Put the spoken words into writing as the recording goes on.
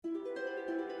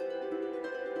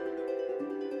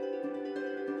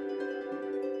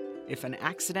If an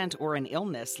accident or an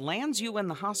illness lands you in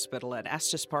the hospital at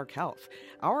Estes Park Health,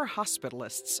 our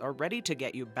hospitalists are ready to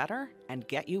get you better and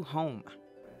get you home.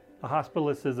 A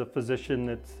hospitalist is a physician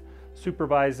that's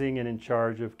supervising and in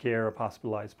charge of care of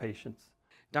hospitalized patients.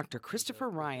 Dr. Christopher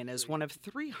Ryan is one of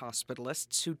 3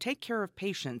 hospitalists who take care of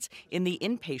patients in the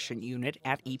inpatient unit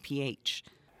at EPH.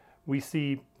 We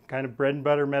see kind of bread and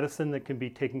butter medicine that can be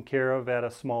taken care of at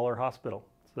a smaller hospital.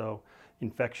 So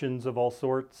infections of all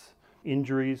sorts,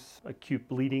 injuries, acute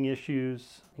bleeding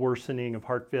issues, worsening of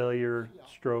heart failure,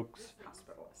 strokes.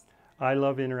 I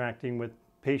love interacting with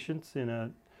patients in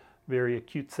a very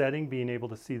acute setting, being able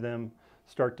to see them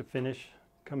start to finish,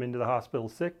 come into the hospital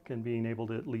sick, and being able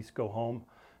to at least go home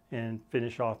and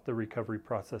finish off the recovery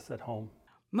process at home.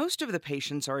 Most of the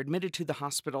patients are admitted to the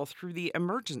hospital through the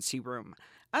emergency room.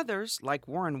 Others, like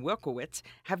Warren Wilkewitz,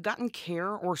 have gotten care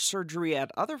or surgery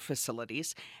at other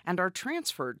facilities and are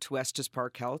transferred to Estes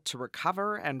Park Health to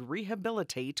recover and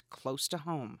rehabilitate close to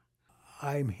home.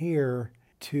 I'm here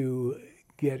to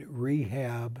get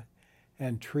rehab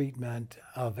and treatment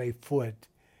of a foot.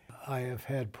 I have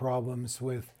had problems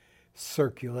with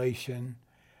circulation.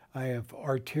 I have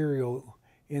arterial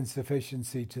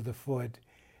insufficiency to the foot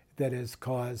that has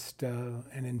caused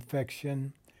an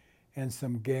infection and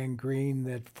some gangrene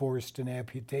that forced an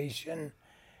amputation,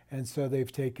 and so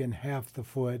they've taken half the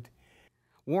foot.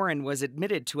 Warren was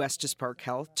admitted to Estes Park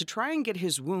Health to try and get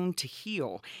his wound to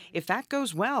heal. If that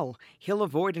goes well, he'll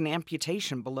avoid an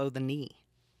amputation below the knee.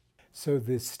 So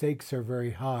the stakes are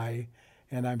very high,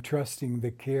 and I'm trusting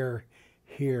the care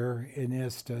here in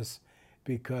Estes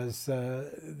because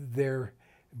they're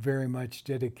very much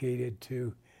dedicated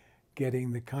to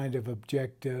getting the kind of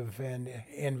objective and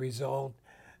end result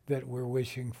that we're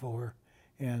wishing for.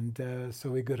 And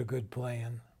so we got a good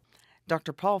plan.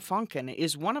 Dr. Paul Fonken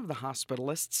is one of the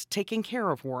hospitalists taking care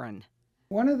of Warren.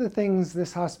 One of the things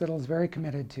this hospital is very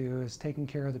committed to is taking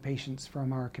care of the patients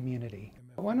from our community.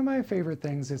 One of my favorite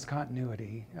things is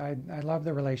continuity. I love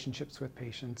the relationships with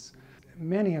patients.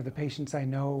 Many of the patients I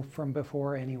know from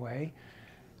before anyway,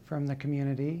 from the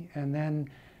community, and then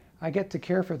I get to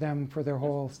care for them for their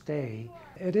whole stay.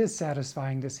 It is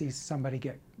satisfying to see somebody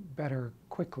get better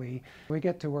quickly. We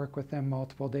get to work with them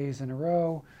multiple days in a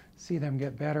row, see them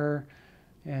get better,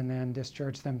 and then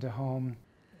discharge them to home.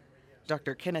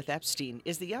 Dr. Kenneth Epstein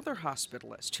is the other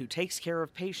hospitalist who takes care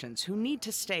of patients who need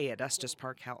to stay at Estes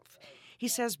Park Health. He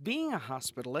says being a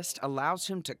hospitalist allows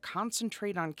him to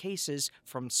concentrate on cases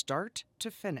from start to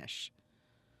finish.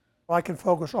 I can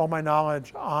focus all my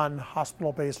knowledge on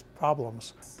hospital-based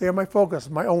problems. They are my focus,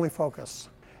 my only focus.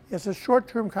 It's a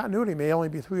short-term continuity, may only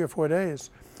be 3 or 4 days,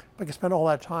 but I can spend all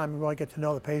that time and really get to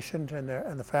know the patient and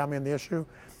the family and the issue.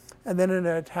 And then in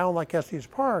a town like Estes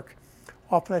Park,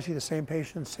 often I see the same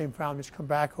patients, same families come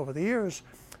back over the years,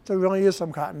 so there really is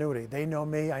some continuity. They know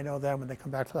me, I know them when they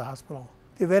come back to the hospital.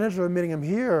 The advantage of admitting them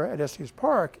here at Estes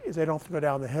Park is they don't have to go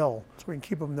down the hill, so we can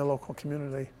keep them in the local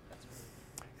community.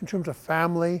 In terms of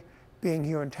family, being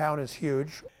here in town is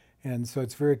huge. And so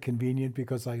it's very convenient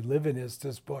because I live in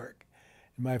Estes Park.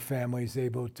 And my family's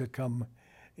able to come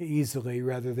easily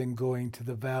rather than going to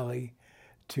the valley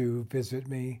to visit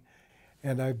me.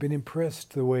 And I've been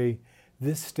impressed the way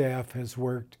this staff has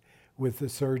worked with the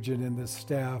surgeon and the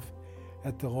staff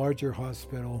at the larger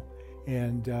hospital.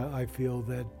 And I feel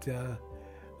that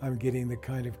I'm getting the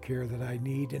kind of care that I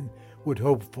need and would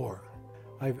hope for.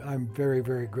 I'm very,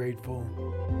 very grateful.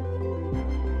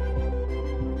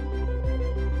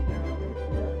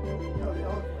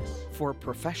 For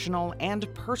professional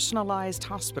and personalized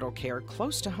hospital care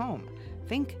close to home,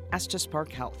 think Estes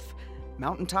Park Health.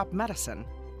 Mountaintop Medicine,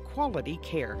 quality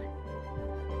care.